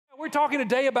We're talking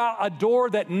today about a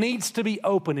door that needs to be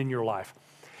open in your life.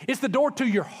 It's the door to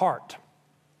your heart.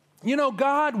 You know,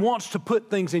 God wants to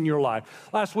put things in your life.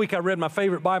 Last week I read my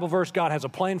favorite Bible verse. God has a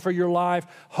plan for your life,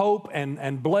 hope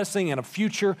and blessing and a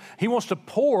future. He wants to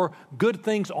pour good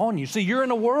things on you. See, you're in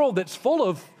a world that's full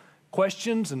of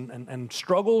questions and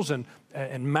struggles and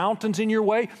mountains in your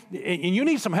way, and you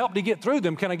need some help to get through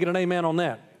them. Can I get an amen on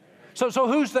that? So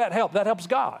who's that help? That helps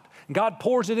God. God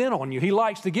pours it in on you. He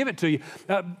likes to give it to you,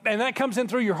 and that comes in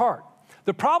through your heart.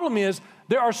 The problem is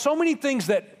there are so many things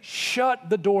that shut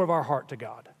the door of our heart to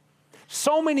God.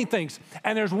 So many things,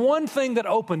 and there's one thing that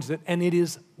opens it, and it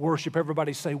is worship.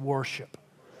 Everybody say worship.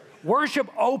 Worship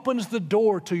opens the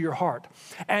door to your heart.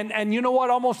 And you know what?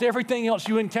 Almost everything else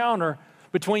you encounter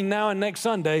between now and next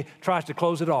Sunday tries to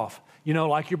close it off. You know,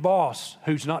 like your boss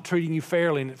who's not treating you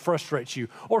fairly and it frustrates you.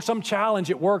 Or some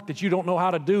challenge at work that you don't know how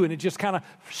to do and it just kind of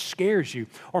scares you.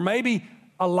 Or maybe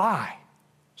a lie.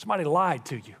 Somebody lied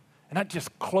to you and that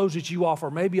just closes you off.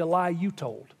 Or maybe a lie you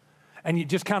told and it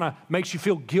just kind of makes you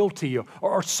feel guilty.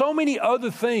 Or so many other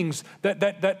things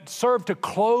that serve to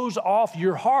close off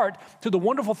your heart to the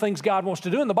wonderful things God wants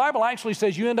to do. And the Bible actually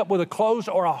says you end up with a closed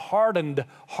or a hardened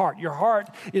heart. Your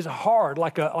heart is hard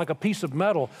like a piece of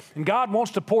metal. And God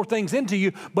wants to pour things into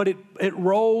you, but it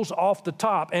rolls off the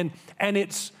top. And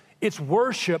it's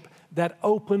worship that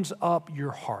opens up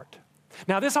your heart.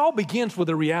 Now, this all begins with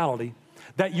the reality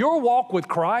that your walk with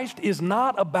Christ is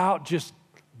not about just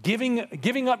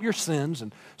giving up your sins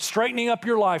and straightening up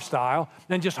your lifestyle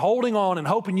and just holding on and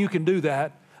hoping you can do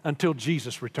that until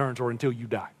Jesus returns or until you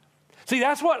die. See,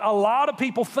 that's what a lot of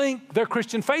people think their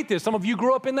Christian faith is. Some of you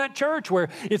grew up in that church where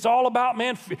it's all about,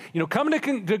 man, coming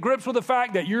to grips with the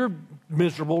fact that you're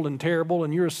miserable and terrible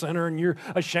and you're a sinner and you're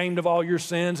ashamed of all your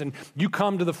sins and you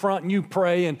come to the front and you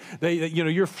pray and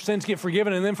your sins get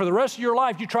forgiven, and then for the rest of your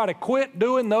life you try to quit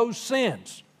doing those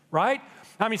sins, right?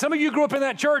 I mean, some of you grew up in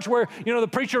that church where, the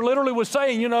preacher literally was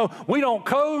saying, we don't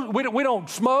code, we don't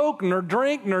smoke nor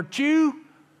drink nor chew,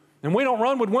 and we don't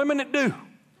run with women that do.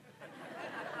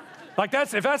 Like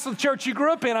if that's the church you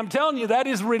grew up in, I'm telling you, that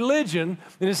is religion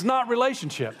and it's not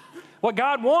relationship. What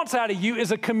God wants out of you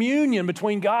is a communion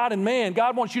between God and man.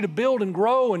 God wants you to build and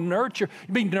grow and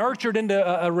be nurtured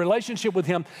into a relationship with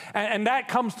Him, and that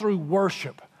comes through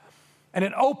worship. And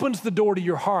it opens the door to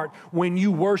your heart when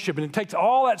you worship, and it takes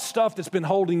all that stuff that's been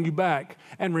holding you back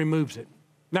and removes it.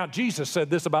 Now, Jesus said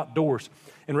this about doors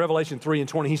in Revelation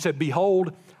 3:20. He said,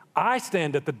 "Behold, I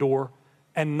stand at the door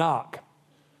and knock.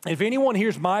 If anyone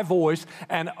hears my voice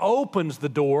and opens the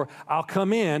door, I'll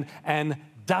come in and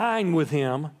dine with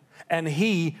him and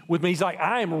he with me." He's like,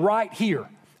 I am right here.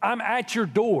 I'm at your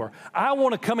door. I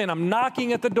want to come in. I'm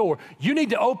knocking at the door. You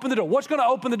need to open the door. What's going to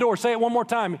open the door? Say it one more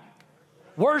time.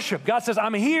 Worship. God says,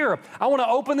 I'm here. I want to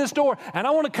open this door and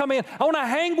I want to come in. I want to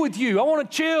hang with you. I want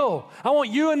to chill. I want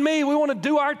you and me. We want to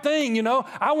do our thing,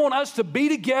 I want us to be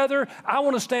together. I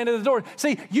want to stand at the door.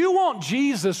 See, you want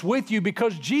Jesus with you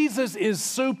because Jesus is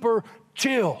super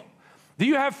chill. Do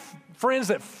you have friends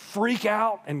that freak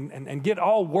out and get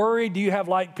all worried? Do you have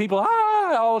people,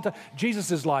 all the time?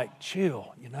 Jesus is like,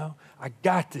 chill, I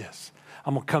got this.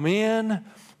 I'm going to come in.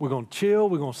 We're going to chill,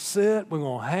 we're going to sit, we're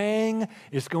going to hang.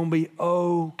 It's going to be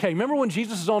okay. Remember when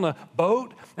Jesus is on a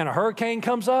boat and a hurricane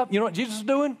comes up? You know what Jesus is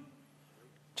doing?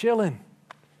 Chilling,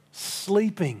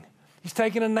 sleeping. He's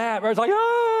taking a nap. It's like,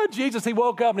 Jesus. He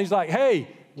woke up and he's like, hey,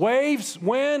 waves,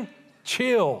 wind,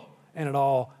 chill. And it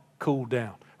all cooled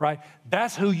down, right?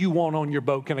 That's who you want on your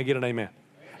boat. Can I get an amen?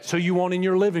 So you want in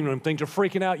your living room, things are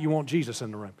freaking out, you want Jesus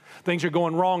in the room. Things are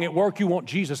going wrong at work, you want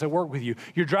Jesus at work with you.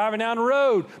 You're driving down the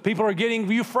road, people are getting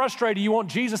you frustrated, you want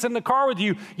Jesus in the car with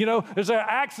you. There's an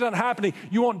accident happening,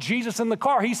 you want Jesus in the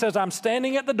car. He says, I'm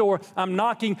standing at the door, I'm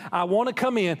knocking, I want to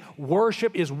come in.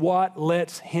 Worship is what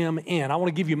lets him in. I want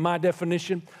to give you my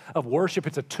definition of worship.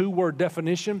 It's a 2-word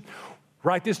definition.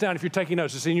 Write this down if you're taking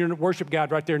notes. It's in your worship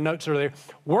guide right there, notes are there.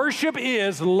 Worship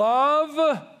is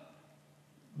love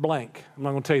blank. I'm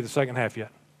not going to tell you the second half yet.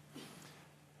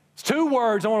 It's 2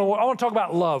 words. I want to talk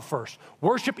about love first.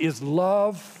 Worship is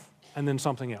love and then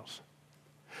something else.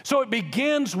 So it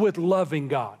begins with loving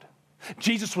God.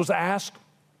 Jesus was asked,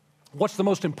 what's the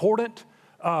most important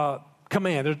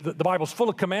command? The Bible's full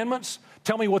of commandments.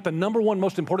 Tell me what the number 1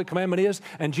 most important commandment is.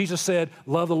 And Jesus said,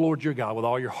 love the Lord your God with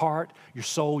all your heart, your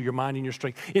soul, your mind, and your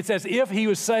strength. It's as if he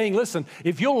was saying, listen,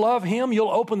 if you'll love him,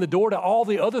 you'll open the door to all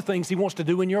the other things he wants to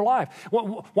do in your life.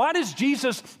 Why does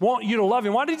Jesus want you to love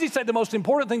him? Why did he say the most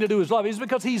important thing to do is love? Is it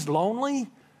because he's lonely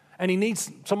and he needs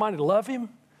somebody to love him?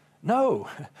 No.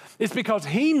 It's because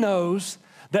he knows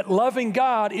that loving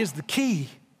God is the key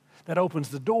that opens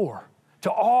the door to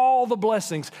all the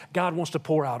blessings God wants to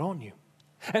pour out on you.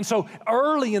 And so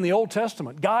early in the Old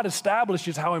Testament, God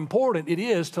establishes how important it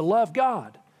is to love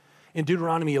God. In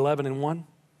Deuteronomy 11:1,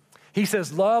 he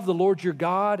says, love the Lord your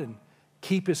God and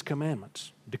keep his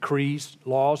commandments, decrees,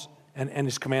 laws, and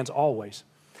his commands always.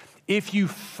 If you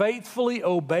faithfully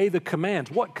obey the commands,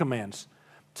 what commands?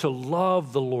 To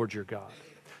love the Lord your God,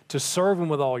 to serve him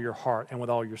with all your heart and with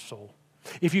all your soul.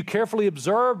 If you carefully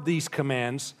observe these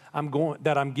commands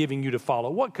that I'm giving you to follow,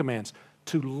 what commands?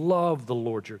 To love the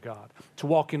Lord your God, to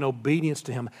walk in obedience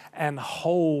to him and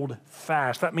hold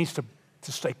fast. That means to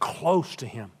stay close to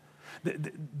him.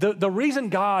 The reason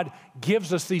God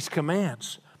gives us these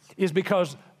commands is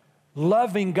because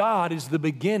loving God is the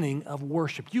beginning of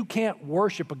worship. You can't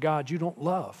worship a God you don't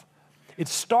love. It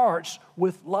starts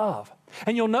with love.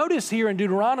 And you'll notice here in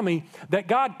Deuteronomy that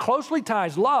God closely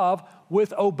ties love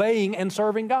with obeying and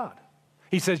serving God.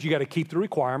 He says you got to keep the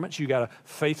requirements, you got to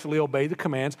faithfully obey the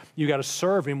commands, you got to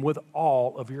serve him with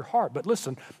all of your heart. But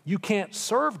listen, you can't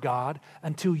serve God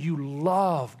until you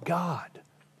love God.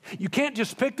 You can't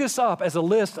just pick this up as a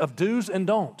list of do's and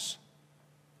don'ts,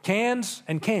 cans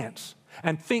and can'ts,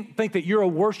 and think that you're a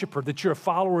worshiper, that you're a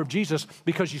follower of Jesus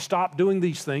because you stopped doing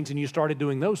these things and you started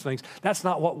doing those things. That's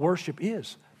not what worship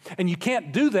is. And you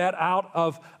can't do that out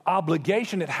of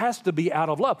obligation. It has to be out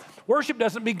of love. Worship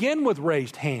doesn't begin with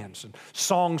raised hands and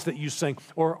songs that you sing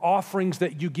or offerings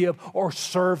that you give or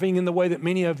serving in the way that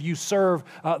many of you serve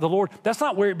the Lord. That's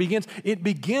not where it begins. It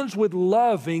begins with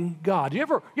loving God. You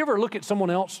ever look at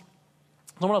someone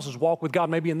else's walk with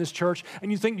God, maybe in this church,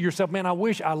 and you think to yourself, man, I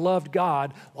wish I loved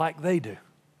God like they do.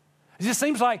 It just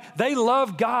seems like they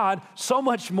love God so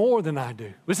much more than I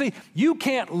do. But see, you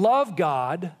can't love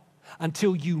God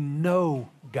until you know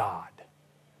God.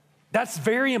 That's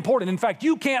very important. In fact,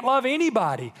 you can't love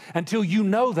anybody until you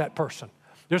know that person.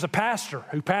 There's a pastor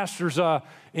who pastors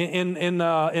in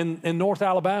North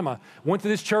Alabama. Went to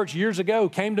this church years ago,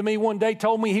 came to me one day,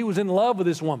 told me he was in love with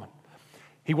this woman.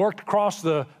 He worked across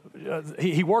the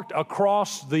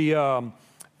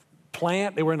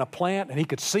plant. They were in a plant, and he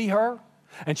could see her,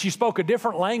 and she spoke a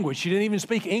different language. She didn't even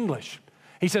speak English.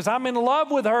 He says, I'm in love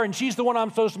with her, and she's the one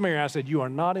I'm supposed to marry. I said, you are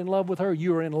not in love with her.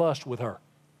 You are in lust with her.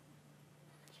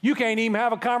 You can't even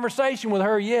have a conversation with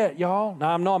her yet, y'all.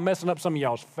 Now, I know I'm messing up some of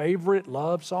y'all's favorite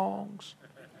love songs,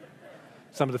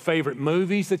 some of the favorite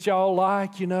movies that y'all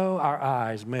like, you know. Our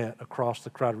eyes met across the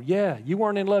crowd. Yeah, you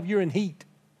weren't in love. You're in heat.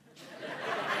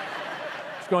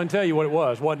 Just going to tell you what it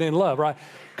was. Wasn't in love, right?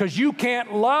 Because you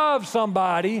can't love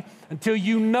somebody until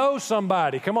you know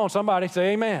somebody. Come on, somebody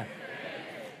say amen.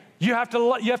 You have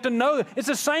to know that. It's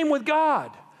the same with God.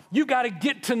 You got to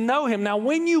get to know him. Now,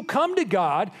 when you come to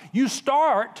God, you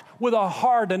start with a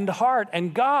hardened heart,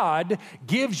 and God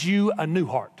gives you a new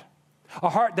heart, a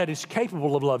heart that is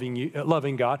capable of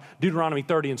loving God. Deuteronomy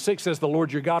 30:6 says, the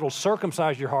Lord your God will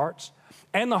circumcise your hearts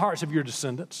and the hearts of your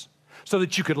descendants so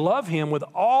that you could love him with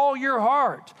all your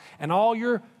heart and all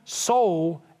your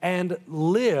soul and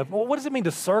live. Well, what does it mean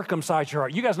to circumcise your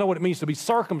heart? You guys know what it means to be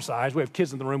circumcised. We have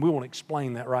kids in the room. We won't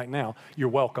explain that right now. You're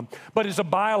welcome. But it's a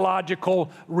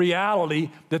biological reality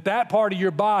that part of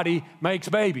your body makes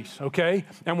babies, okay?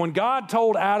 And when God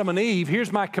told Adam and Eve,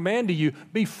 here's my command to you,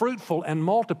 be fruitful and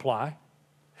multiply,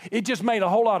 it just made a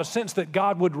whole lot of sense that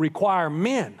God would require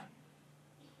men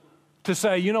to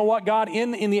say, you know what, God,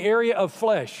 in the area of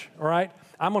flesh, all right,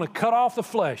 I'm going to cut off the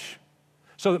flesh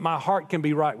so that my heart can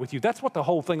be right with you. That's what the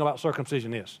whole thing about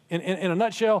circumcision is. In a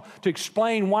nutshell, to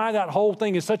explain why that whole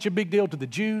thing is such a big deal to the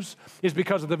Jews is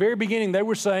because at the very beginning they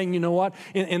were saying, you know what,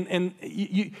 and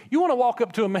you want to walk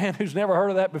up to a man who's never heard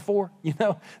of that before? You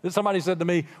know, that somebody said to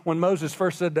me when Moses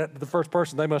first said that to the first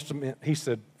person, they must have meant, he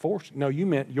said, no, you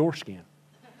meant your skin.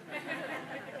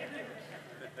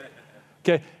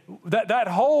 Okay, that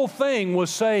whole thing was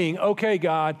saying, okay,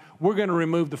 God, we're going to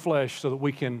remove the flesh so that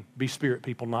we can be spirit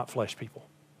people, not flesh people.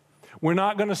 We're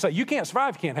not going to say, you can't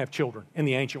survive, you can't have children in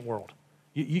the ancient world.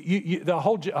 The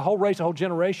whole race, a whole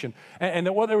generation. And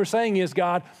what they were saying is,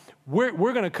 God, we're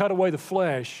going to cut away the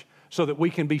flesh so that we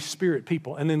can be spirit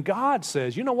people. And then God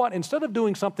says, you know what, instead of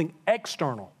doing something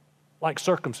external, like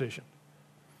circumcision,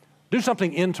 do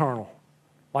something internal,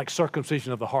 like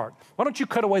circumcision of the heart. Why don't you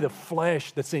cut away the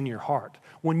flesh that's in your heart?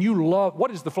 When you love,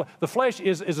 what is the flesh? The flesh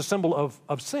is a symbol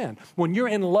of sin. When you're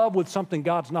in love with something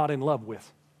God's not in love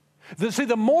with. See,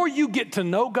 the more you get to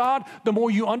know God, the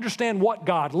more you understand what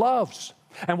God loves.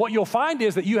 And what you'll find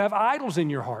is that you have idols in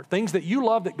your heart, things that you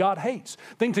love that God hates,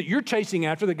 things that you're chasing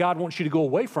after that God wants you to go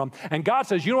away from. And God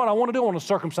says, you know what I want to do? I want to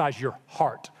circumcise your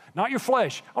heart. not your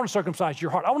flesh. I want to circumcise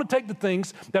your heart. I want to take the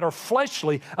things that are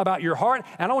fleshly about your heart,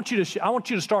 and I want you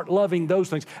to start loving those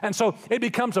things. And so it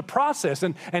becomes a process.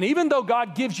 And even though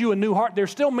God gives you a new heart,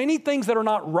 there's still many things that are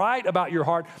not right about your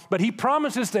heart, but he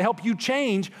promises to help you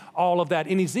change all of that.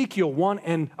 In Ezekiel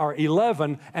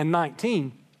 11 and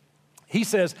 19, he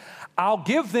says, I'll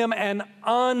give them an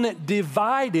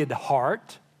undivided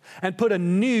heart and put a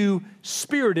new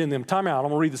spirit in them. Time out. I'm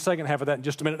going to read the second half of that in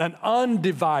just a minute. An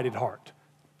undivided heart.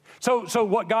 So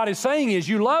what God is saying is,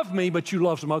 you love me, but you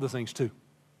love some other things too,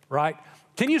 right?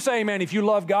 Can you say amen if you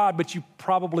love God, but you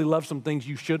probably love some things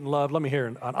you shouldn't love? Let me hear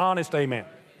an honest amen,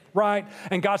 right?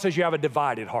 And God says you have a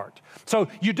divided heart. So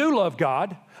you do love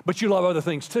God, but you love other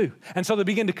things too. And so they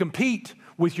begin to compete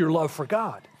with your love for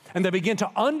God. And they begin to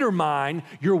undermine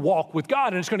your walk with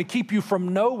God, and it's going to keep you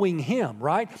from knowing him,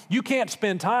 right? You can't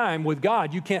spend time with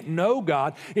God. You can't know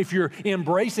God if you're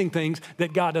embracing things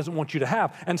that God doesn't want you to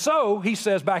have. And so he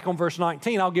says back on verse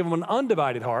 19, I'll give them an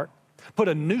undivided heart, put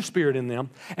a new spirit in them,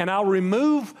 and I'll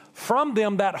remove from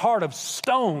them that heart of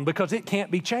stone because it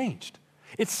can't be changed.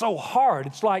 It's so hard.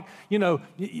 It's like,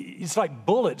 it's like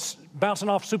bullets bouncing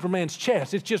off Superman's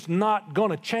chest. It's just not going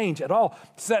to change at all.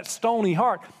 It's that stony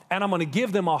heart. And I'm going to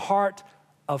give them a heart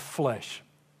of flesh.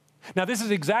 Now, this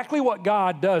is exactly what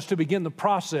God does to begin the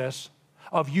process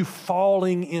of you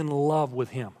falling in love with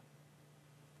him.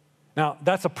 Now,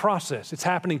 that's a process. It's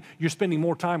happening. You're spending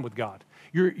more time with God.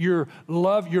 You're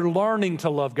learning to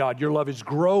love God. Your love is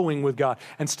growing with God.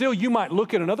 And still, you might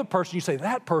look at another person, you say,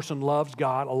 that person loves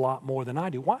God a lot more than I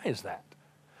do. Why is that?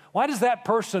 Why does that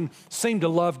person seem to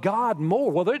love God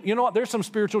more? Well, you know what? There's some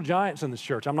spiritual giants in this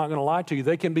church. I'm not going to lie to you.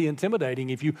 They can be intimidating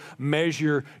if you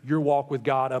measure your walk with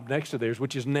God up next to theirs,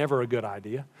 which is never a good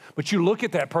idea. But you look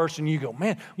at that person and you go,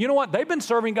 man, you know what? They've been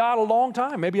serving God a long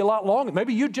time, maybe a lot longer.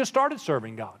 Maybe you just started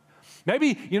serving God.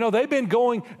 Maybe, they've been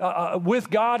going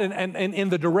with God and in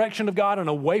the direction of God and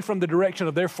away from the direction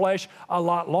of their flesh a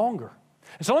lot longer.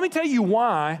 And so let me tell you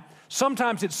why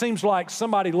sometimes it seems like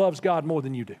somebody loves God more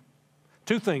than you do.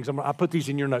 Two things. I put these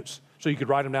in your notes so you could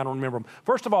write them down and remember them.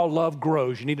 First of all, love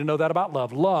grows. You need to know that about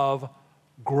love. Love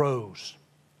grows.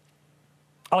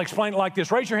 I'll explain it like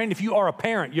this. Raise your hand if you are a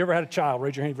parent. You ever had a child?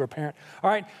 Raise your hand if you're a parent. All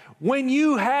right. When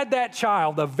you had that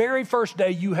child, the very first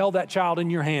day you held that child in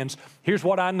your hands, here's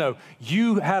what I know.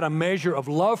 You had a measure of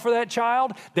love for that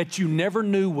child that you never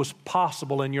knew was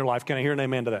possible in your life. Can I hear an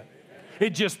amen to that?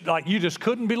 It just, like, you just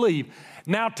couldn't believe.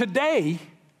 Now today,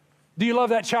 do you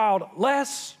love that child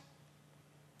less,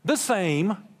 the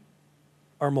same,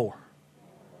 or more?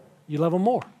 You love them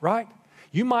more, right?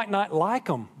 You might not like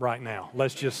them right now.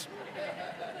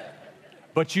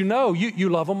 But you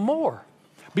love them more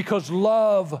because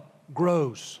love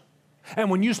grows. And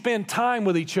when you spend time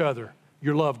with each other,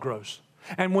 your love grows.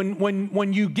 And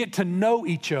when you get to know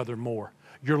each other more,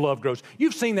 your love grows.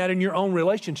 You've seen that in your own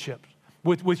relationships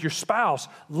with your spouse.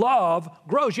 Love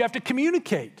grows. You have to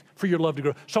communicate for your love to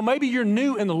grow. So maybe you're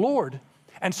new in the Lord,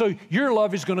 and so your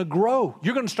love is going to grow.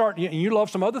 You're going to start, and you love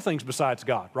some other things besides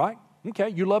God, right? Okay,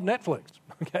 you love Netflix,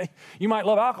 okay? You might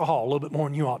love alcohol a little bit more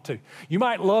than you ought to. You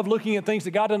might love looking at things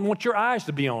that God doesn't want your eyes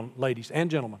to be on, ladies and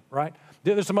gentlemen, right?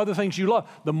 There's some other things you love.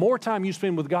 The more time you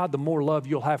spend with God, the more love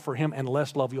you'll have for him and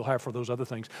less love you'll have for those other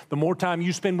things. The more time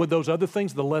you spend with those other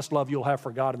things, the less love you'll have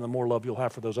for God and the more love you'll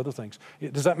have for those other things.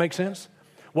 Does that make sense?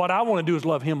 What I want to do is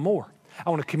love him more. I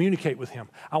want to communicate with him.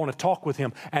 I want to talk with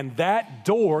him. And that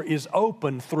door is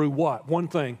open through what? One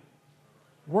thing,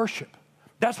 worship.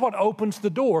 That's what opens the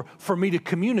door for me to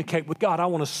communicate with God. I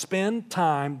want to spend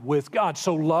time with God.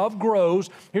 So love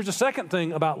grows. Here's the second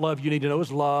thing about love you need to know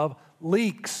is love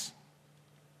leaks.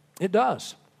 It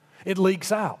does. It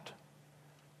leaks out.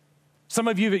 Some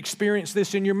of you have experienced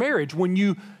this in your marriage. When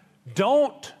you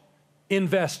don't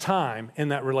invest time in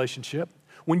that relationship,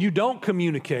 when you don't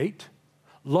communicate,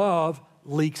 love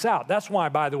leaks out. That's why,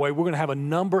 by the way, we're going to have a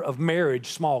number of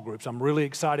marriage small groups. I'm really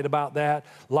excited about that.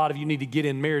 A lot of you need to get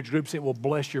in marriage groups. It will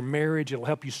bless your marriage. It'll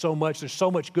help you so much. There's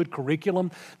so much good curriculum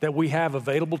that we have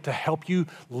available to help you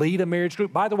lead a marriage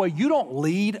group. By the way, you don't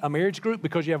lead a marriage group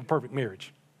because you have a perfect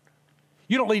marriage.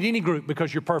 You don't lead any group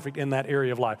because you're perfect in that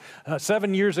area of life.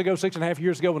 7 years ago, 6.5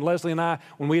 years ago, when Leslie and I,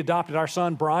 when we adopted our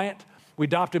son, Bryant, we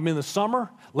adopted him in the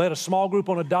summer, led a small group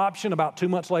on adoption about 2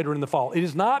 months later in the fall. It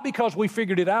is not because we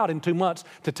figured it out in 2 months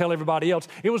to tell everybody else.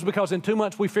 It was because in 2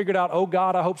 months we figured out, oh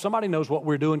God, I hope somebody knows what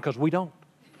we're doing because we don't.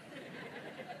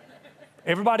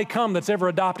 Everybody come that's ever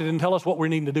adopted and tell us what we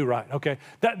need to do right, okay?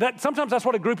 Sometimes that's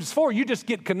what a group is for. You just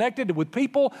get connected with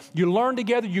people. You learn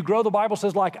together. You grow. The Bible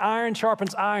says like iron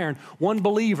sharpens iron. One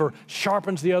believer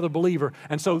sharpens the other believer.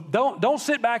 And so don't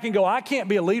sit back and go, I can't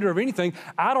be a leader of anything.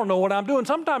 I don't know what I'm doing.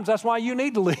 Sometimes that's why you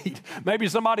need to lead. Maybe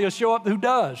somebody will show up who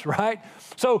does, right?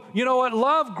 So you know what?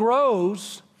 Love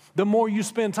grows the more you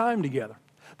spend time together.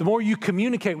 The more you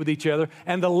communicate with each other,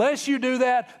 and the less you do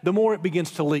that, the more it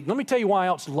begins to leak. Let me tell you why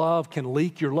else love can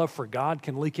leak, your love for God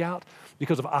can leak out,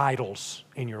 because of idols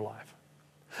in your life.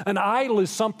 An idol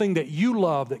is something that you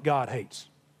love that God hates.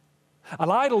 An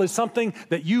idol is something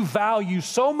that you value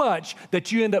so much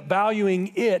that you end up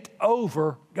valuing it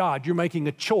over God. You're making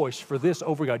a choice for this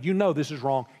over God. You know this is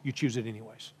wrong, you choose it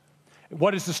anyways.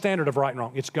 What is the standard of right and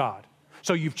wrong? It's God.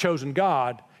 So you've chosen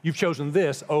God. You've chosen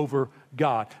this over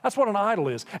God. That's what an idol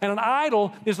is. And an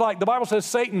idol is like, the Bible says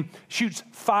Satan shoots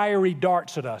fiery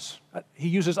darts at us. He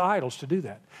uses idols to do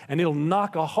that. And it'll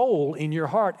knock a hole in your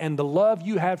heart, and the love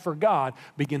you had for God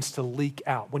begins to leak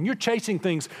out. When you're chasing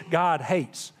things God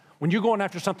hates, when you're going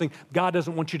after something God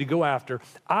doesn't want you to go after,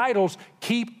 idols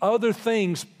keep other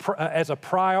things as a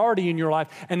priority in your life,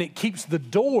 and it keeps the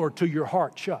door to your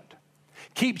heart shut.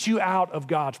 Keeps you out of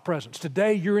God's presence.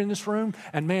 Today you're in this room,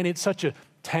 and man, it's such a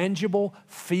tangible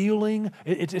feeling.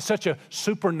 It's such a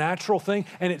supernatural thing,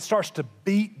 and it starts to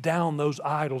beat down those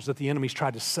idols that the enemy's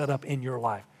tried to set up in your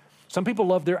life. Some people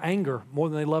love their anger more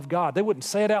than they love God. They wouldn't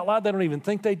say it out loud. They don't even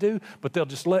think they do, but they'll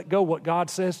just let go what God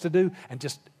says to do and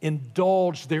just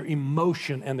indulge their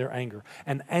emotion and their anger.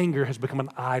 And anger has become an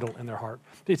idol in their heart.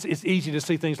 It's easy to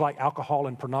see things like alcohol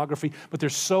and pornography, but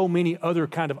there's so many other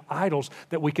kind of idols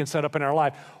that we can set up in our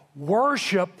life.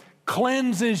 Worship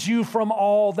cleanses you from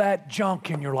all that junk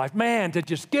in your life. Man, to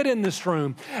just get in this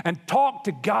room and talk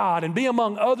to God and be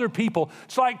among other people,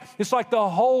 it's like the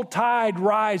whole tide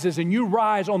rises and you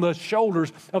rise on the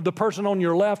shoulders of the person on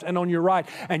your left and on your right,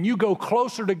 and you go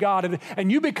closer to God,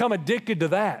 and you become addicted to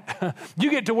that.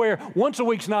 You get to where once a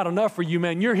week's not enough for you,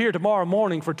 man. You're here tomorrow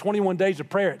morning for 21 days of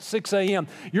prayer at 6 a.m.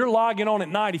 You're logging on at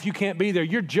night if you can't be there.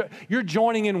 You're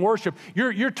joining in worship.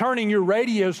 You're turning your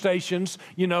radio stations,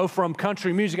 from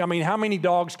country music. I mean, how many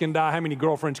dogs can die? How many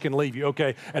girlfriends can leave you?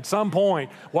 Okay, at some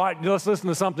point, let's listen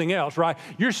to something else, right?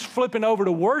 You're flipping over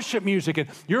to worship music, and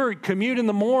your commute in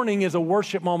the morning is a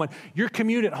worship moment. Your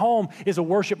commute at home is a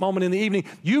worship moment in the evening.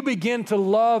 You begin to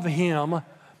love Him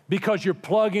because you're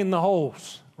plugging the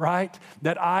holes, right,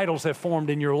 that idols have formed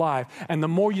in your life. And the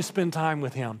more you spend time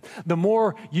with Him, the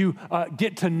more you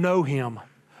get to know Him,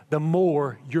 the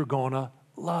more you're going to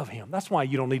love Him. That's why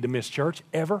you don't need to miss church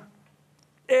ever.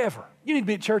 Ever. You need to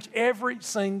be at church every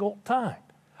single time.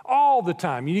 All the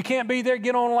time. You can't be there,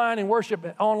 get online and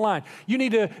worship online. You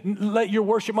need to let your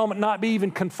worship moment not be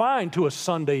even confined to a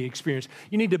Sunday experience.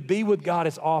 You need to be with God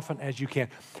as often as you can.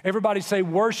 Everybody say,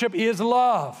 worship is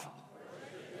love.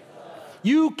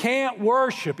 You can't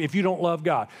worship if you don't love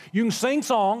God. You can sing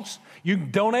songs. You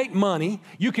can donate money.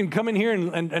 You can come in here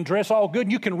and dress all good.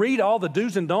 You can read all the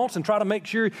do's and don'ts and try to make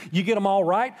sure you get them all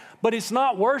right. But it's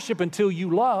not worship until you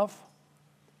love.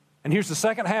 And here's the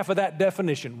second half of that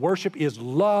definition. Worship is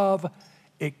love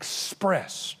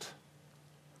expressed.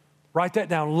 Write that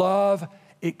down. Love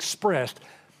expressed.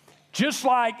 Just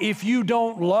like if you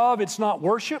don't love, it's not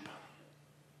worship.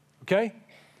 Okay?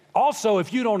 Also,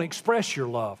 if you don't express your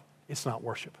love, it's not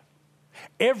worship.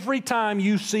 Every time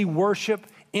you see worship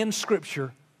in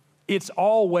Scripture, it's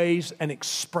always an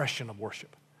expression of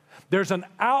worship. There's an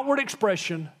outward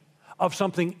expression of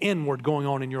something inward going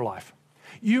on in your life.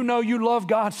 You know you love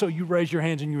God, so you raise your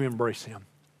hands and you embrace Him.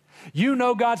 You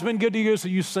know God's been good to you, so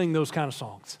you sing those kind of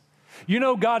songs. You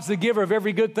know God's the giver of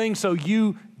every good thing, so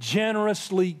you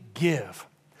generously give.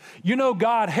 You know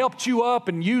God helped you up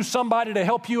and used somebody to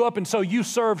help you up, and so you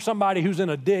serve somebody who's in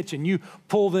a ditch and you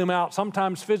pull them out,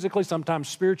 sometimes physically, sometimes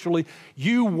spiritually.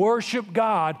 You worship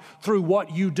God through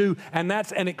what you do, and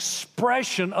that's an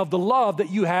expression of the love that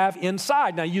you have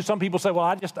inside. Now, some people say,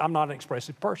 well, I'm not an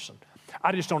expressive person.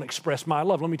 I just don't express my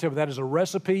love. Let me tell you, that is a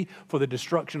recipe for the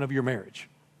destruction of your marriage.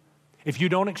 If you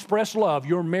don't express love,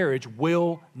 your marriage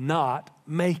will not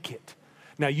make it.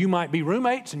 Now, you might be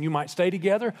roommates and you might stay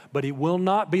together, but it will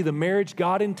not be the marriage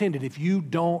God intended if you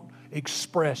don't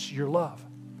express your love.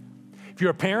 If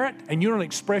you're a parent and you don't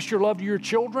express your love to your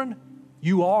children,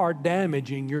 you are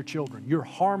damaging your children. You're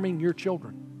harming your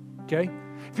children, okay?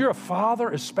 If you're a father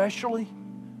especially,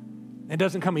 it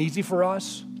doesn't come easy for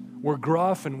us. We're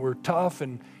gruff and we're tough,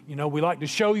 and we like to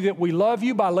show you that we love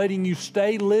you by letting you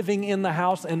stay living in the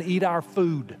house and eat our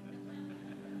food.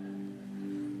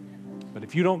 But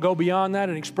if you don't go beyond that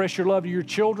and express your love to your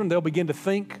children, they'll begin to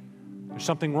think there's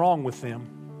something wrong with them.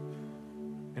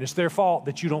 and it's their fault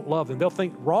that you don't love them. They'll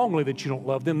think wrongly that you don't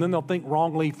love them. Then they'll think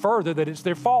wrongly further that it's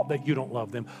their fault that you don't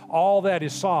love them. All that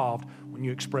is solved when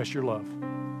you express your love.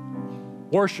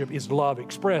 Worship is love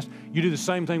expressed. You do the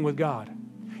same thing with God.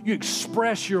 You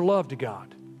express your love to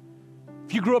God.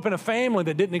 If you grew up in a family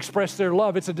that didn't express their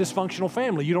love, it's a dysfunctional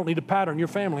family. You don't need to pattern your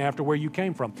family after where you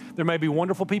came from. There may be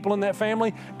wonderful people in that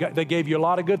family. They gave you a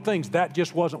lot of good things. That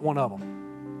just wasn't one of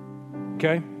them.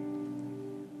 Okay?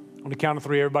 On the count of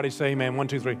three, everybody say amen. 1,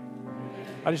 2, 3.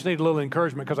 I just need a little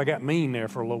encouragement because I got mean there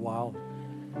for a little while.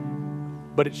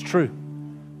 But it's true.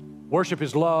 Worship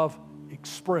is love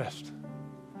expressed.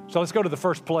 So let's go to the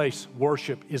first place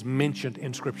worship is mentioned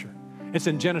in Scripture. It's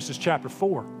in Genesis chapter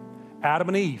 4. Adam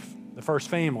and Eve, the first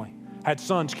family, had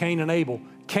sons, Cain and Abel.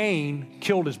 Cain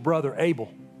killed his brother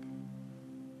Abel.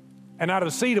 And out of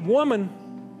the seed of woman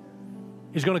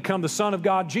is going to come the Son of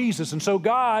God, Jesus. And so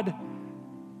God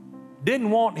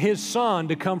didn't want his son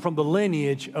to come from the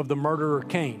lineage of the murderer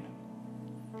Cain.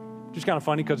 Which is kind of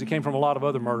funny because he came from a lot of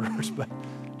other murderers, but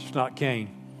just not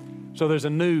Cain. So there's a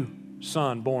new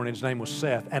son born, and his name was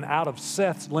Seth. And out of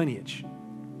Seth's lineage,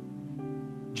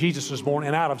 Jesus was born.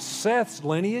 And out of Seth's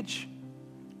lineage,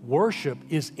 worship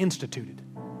is instituted.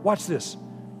 Watch this.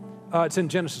 It's in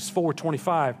Genesis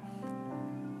 4:25.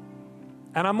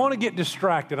 And I'm going to get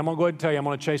distracted. I'm going to go ahead and tell you I'm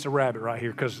going to chase a rabbit right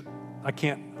here because I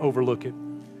can't overlook it.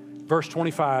 Verse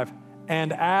 25,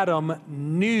 and Adam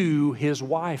knew his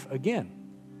wife again,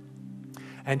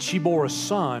 and she bore a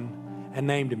son and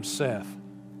named him Seth.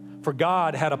 For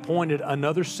God had appointed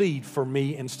another seed for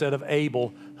me instead of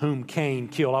Abel, whom Cain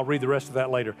killed. I'll read the rest of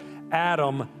that later.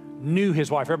 Adam knew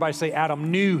his wife. Everybody say Adam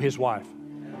knew his wife.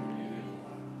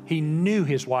 He knew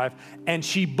his wife, and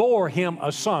she bore him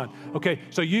a son. Okay,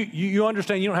 so you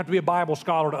understand, you don't have to be a Bible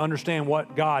scholar to understand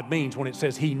what God means when it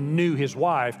says he knew his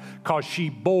wife, because she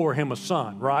bore him a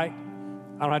son, right?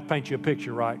 I don't have to paint you a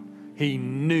picture, right? He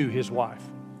knew his wife.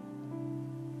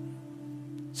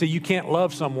 See, you can't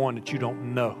love someone that you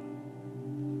don't know.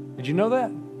 Did you know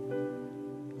that?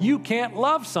 You can't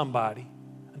love somebody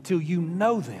until you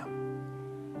know them.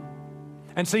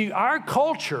 And see, our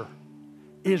culture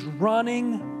is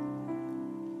running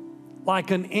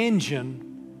like an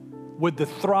engine with the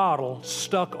throttle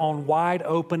stuck on wide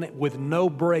open with no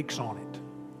brakes on it,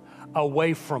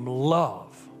 away from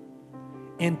love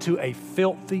into a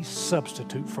filthy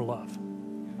substitute for love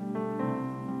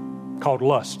called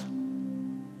lust.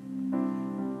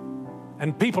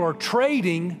 And people are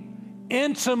trading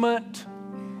intimate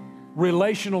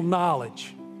relational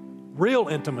knowledge, real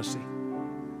intimacy,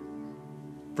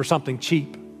 for something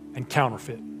cheap and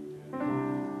counterfeit.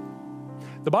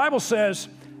 The Bible says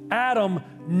Adam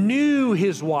knew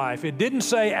his wife. It didn't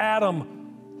say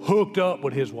Adam hooked up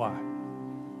with his wife.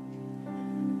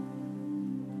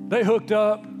 They hooked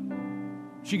up.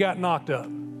 She got knocked up.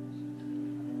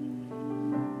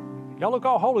 Y'all look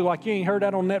all holy like you ain't heard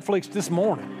that on Netflix this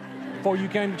morning before you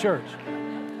came to church.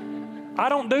 I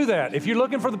don't do that. If you're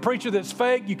looking for the preacher that's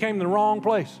fake, you came to the wrong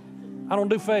place. I don't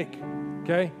do fake,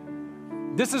 okay?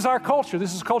 This is our culture.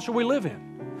 This is the culture we live in.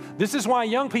 This is why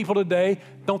young people today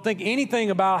don't think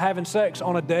anything about having sex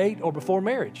on a date or before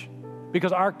marriage,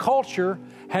 because our culture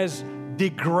has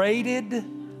degraded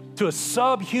to a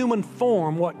subhuman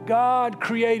form what God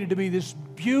created to be this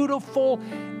beautiful,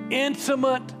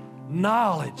 intimate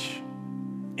knowledge,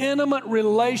 intimate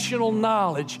relational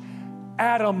knowledge.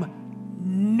 Adam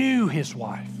knew his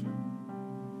wife,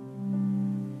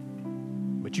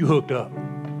 but you hooked up.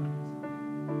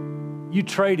 You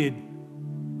traded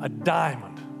a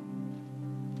diamond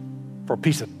for a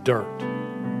piece of dirt.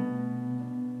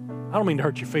 I don't mean to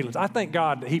hurt your feelings. I thank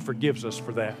God that he forgives us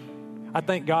for that. I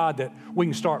thank God that we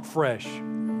can start fresh.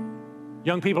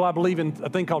 Young people, I believe in a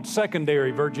thing called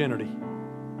secondary virginity.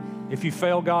 If you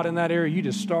fail God in that area, you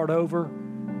just start over.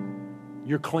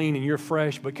 You're clean and you're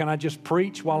fresh. But can I just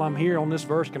preach while I'm here on this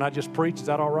verse? Can I just preach? Is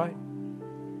that all right?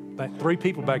 3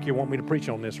 people back here want me to preach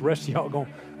on this. The rest of y'all going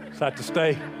to have to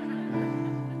stay.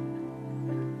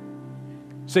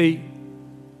 See,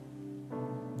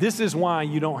 this is why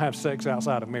you don't have sex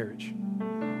outside of marriage.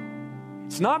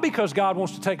 It's not because God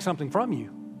wants to take something from you.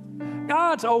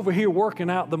 God's over here working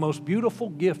out the most beautiful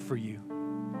gift for you.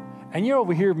 And you're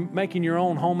over here making your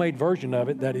own homemade version of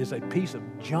it that is a piece of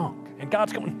junk. And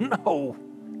God's going, no,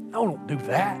 don't do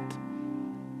that.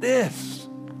 This.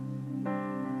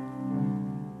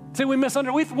 See, we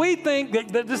misunderstand. We think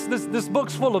that this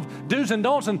book's full of do's and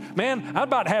don'ts, and man, I'm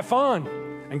about to have fun.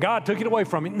 And God took it away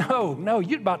from me. No,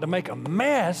 you're about to make a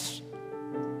mess.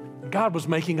 God was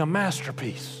making a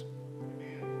masterpiece.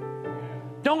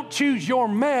 Don't choose your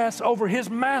mess over his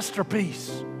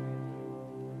masterpiece.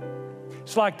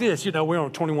 It's like this, you know, we're on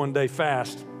a 21-day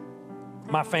fast.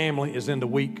 My family is into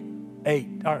week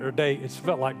 8, or day, it's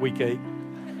felt like week 8.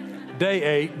 Day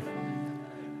 8.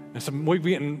 And so we're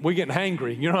getting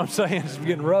hangry, you know what I'm saying? It's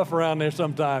getting rough around there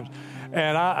sometimes.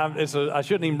 And I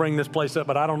shouldn't even bring this place up,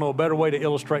 but I don't know a better way to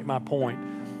illustrate my point.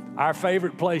 Our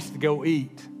favorite place to go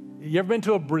eat. You ever been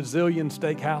to a Brazilian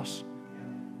steakhouse?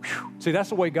 Whew. See, that's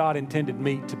the way God intended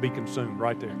meat to be consumed,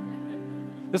 right there.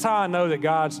 That's how I know that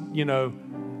God's,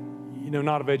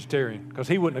 not a vegetarian, because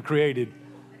he wouldn't have created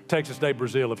Texas Day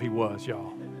Brazil if he was,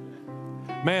 y'all.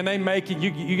 Man, they make it,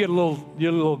 you get a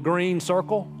little green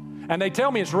circle, and they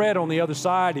tell me it's red on the other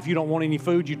side. If you don't want any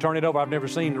food, you turn it over. I've never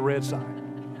seen the red side.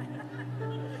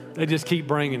 They just keep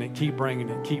bringing it.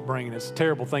 It's a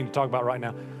terrible thing to talk about right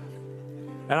now.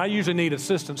 And I usually need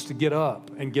assistance to get up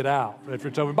and get out if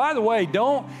it's over. By the way,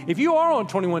 if you are on a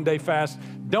 21-day fast,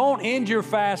 don't end your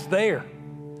fast there.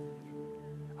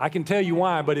 I can tell you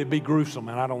why, but it'd be gruesome,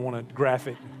 and I don't want to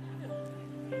graphic.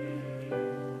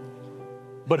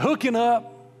 But hooking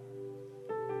up,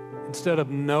 instead of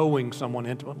knowing someone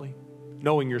intimately,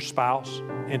 knowing your spouse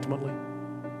intimately,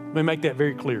 let me make that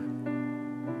very clear.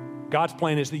 God's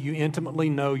plan is that you intimately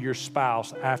know your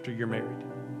spouse after you're married.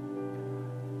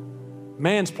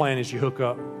 Man's plan is you hook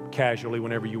up casually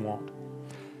whenever you want.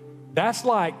 That's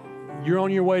like you're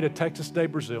on your way to Texas Day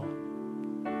Brazil,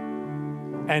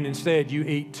 and instead you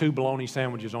eat 2 bologna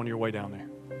sandwiches on your way down there.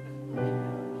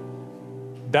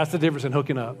 That's the difference in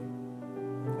hooking up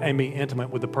and being intimate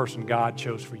with the person God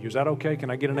chose for you. Is that okay? Can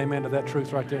I get an amen to that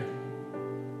truth right there?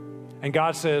 And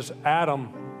God says,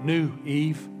 Adam knew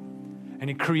Eve, and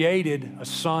he created a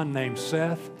son named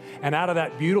Seth. And out of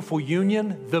that beautiful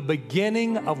union, the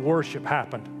beginning of worship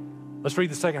happened. Let's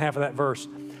read the second half of that verse.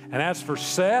 And as for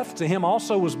Seth, to him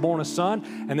also was born a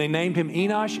son, and they named him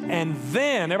Enosh. And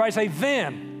then, everybody say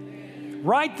then,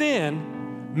 right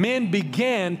then, men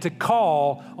began to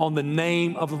call on the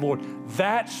name of the Lord.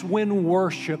 That's when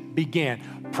worship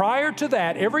began. Prior to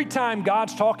that, every time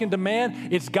God's talking to man,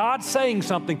 it's God saying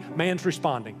something, man's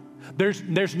responding.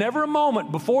 There's never a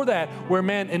moment before that where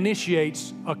man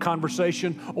initiates a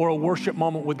conversation or a worship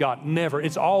moment with God. Never.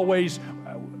 It's always,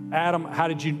 Adam, how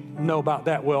did you know about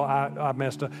that? Well, I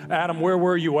messed up. Adam, where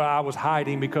were you? Well, I was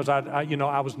hiding because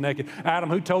I was naked. Adam,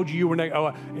 who told you were naked?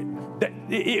 Oh,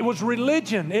 it was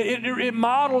religion. It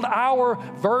modeled our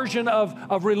version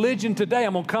of religion today.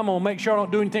 I'm going to come on, make sure I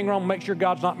don't do anything wrong, make sure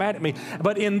God's not mad at me.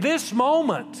 But in this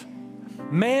moment,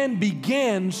 man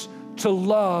begins to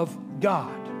love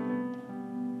God.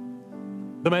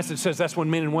 The Message says that's when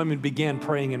men and women began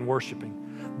praying and worshiping.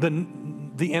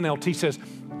 The NLT says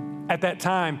at that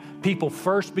time, people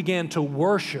first began to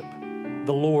worship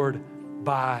the Lord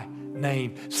by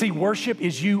name. See, worship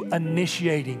is you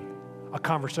initiating a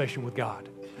conversation with God.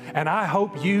 And I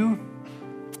hope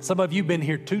some of you have been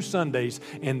here 2 Sundays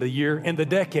in the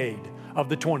decade of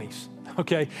the 20s.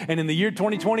 Okay, and in the year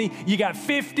 2020, you got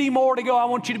 50 more to go. I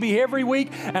want you to be here every week,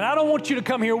 and I don't want you to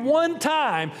come here one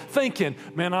time thinking,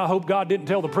 man, I hope God didn't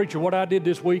tell the preacher what I did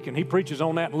this week, and he preaches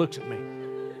on that and looks at me.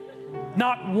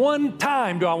 Not one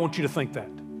time do I want you to think that.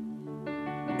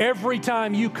 Every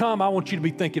time you come, I want you to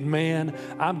be thinking, man,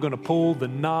 I'm going to pull the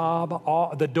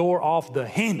door off the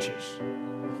hinges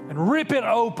and rip it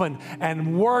open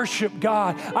and worship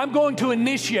God. I'm going to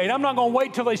initiate. I'm not going to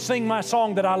wait till they sing my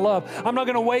song that I love. I'm not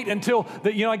going to wait until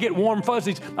I get warm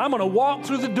fuzzies. I'm going to walk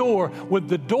through the door with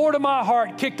the door to my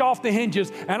heart kicked off the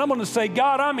hinges, and I'm going to say,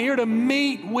 God, I'm here to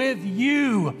meet with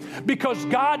you, because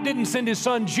God didn't send his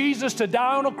son Jesus to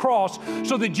die on a cross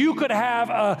so that you could have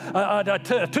a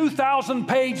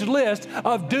 2,000-page list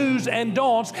of do's and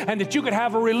don'ts, and that you could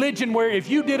have a religion where if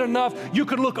you did enough, you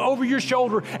could look over your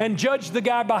shoulder and judge the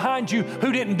guy behind you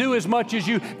who didn't do as much as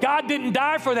you. God didn't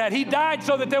die for that. He died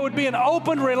so that there would be an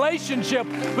open relationship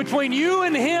between you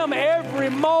and him every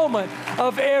moment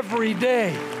of every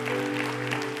day.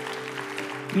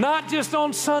 Not just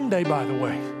on Sunday, by the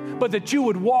way, but that you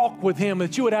would walk with him,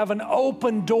 that you would have an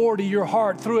open door to your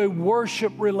heart through a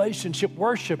worship relationship.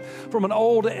 Worship, from an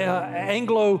old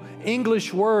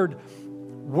Anglo-English word,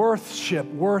 worthship.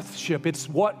 It's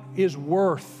what is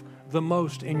worth the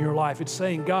most in your life. It's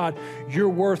saying, God, you're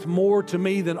worth more to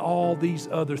me than all these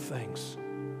other things.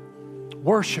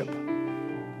 Worship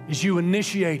is you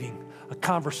initiating a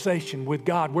conversation with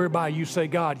God whereby you say,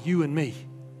 God, you and me,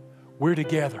 we're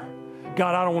together.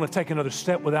 God, I don't want to take another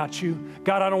step without you.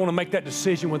 God, I don't want to make that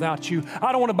decision without you.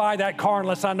 I don't want to buy that car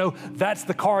unless I know that's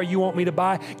the car you want me to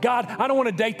buy. God, I don't want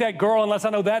to date that girl unless I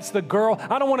know that's the girl.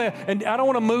 I don't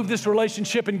want to move this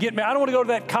relationship and get married. I don't want to go to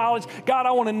that college. God,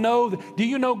 I want to know. Do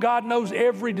you know God knows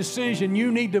every decision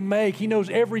you need to make? He knows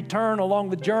every turn along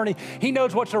the journey. He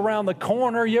knows what's around the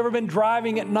corner. You ever been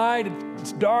driving at night?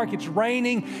 It's dark. It's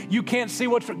raining. You can't see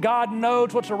God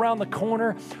knows what's around the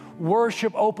corner.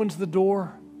 Worship opens the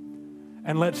door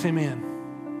and lets him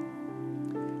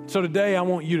in. So today I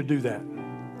want you to do that.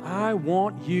 I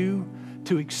want you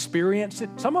to experience it.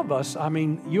 Some of us,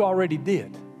 you already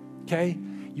did, okay?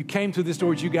 You came through this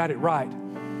door, you got it right.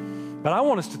 But I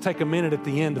want us to take a minute at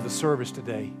the end of the service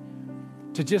today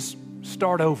to just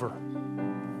start over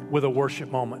with a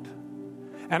worship moment.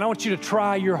 And I want you to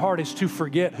try your hardest to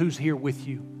forget who's here with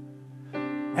you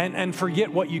and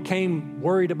forget what you came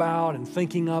worried about and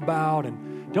thinking about,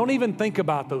 and don't even think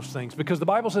about those things, because the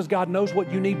Bible says God knows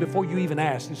what you need before you even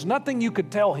ask. There's nothing you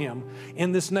could tell him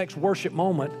in this next worship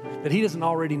moment that he doesn't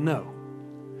already know.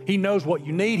 He knows what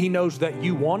you need. He knows that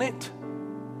you want it.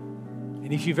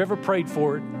 And if you've ever prayed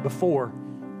for it before,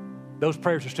 those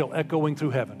prayers are still echoing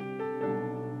through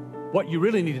heaven. What you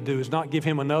really need to do is not give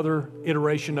him another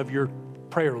iteration of your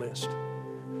prayer list,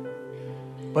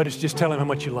 but it's just tell him how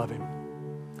much you love him.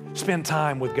 Spend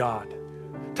time with God.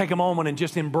 Take a moment and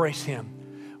just embrace him.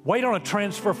 Wait on a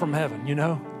transfer from heaven, you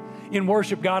know. In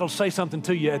worship, God will say something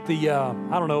to you at the,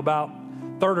 about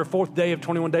third or fourth day of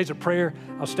 21 days of prayer.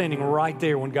 I was standing right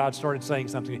there when God started saying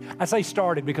something. I say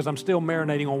started because I'm still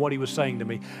marinating on what he was saying to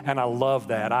me, and I love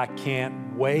that. I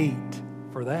can't wait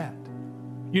for that.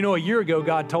 You know, a year ago,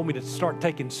 God told me to start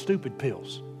taking stupid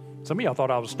pills. Some of y'all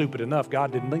thought I was stupid enough.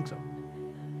 God didn't think so.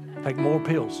 Take more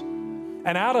pills.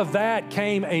 And out of that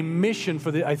came a mission a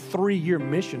 3-year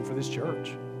mission for this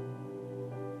church.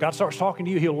 God starts talking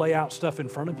to you, he'll lay out stuff in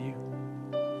front of you.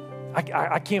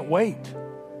 I can't wait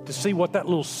to see what that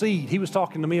little seed, he was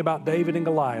talking to me about David and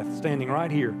Goliath standing right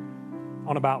here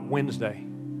on about Wednesday.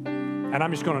 And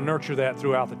I'm just going to nurture that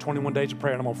throughout the 21 days of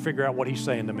prayer, and I'm going to figure out what he's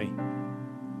saying to me.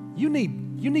 You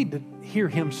need to hear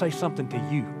him say something to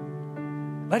you.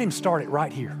 Let him start it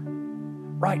right here,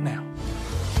 right now.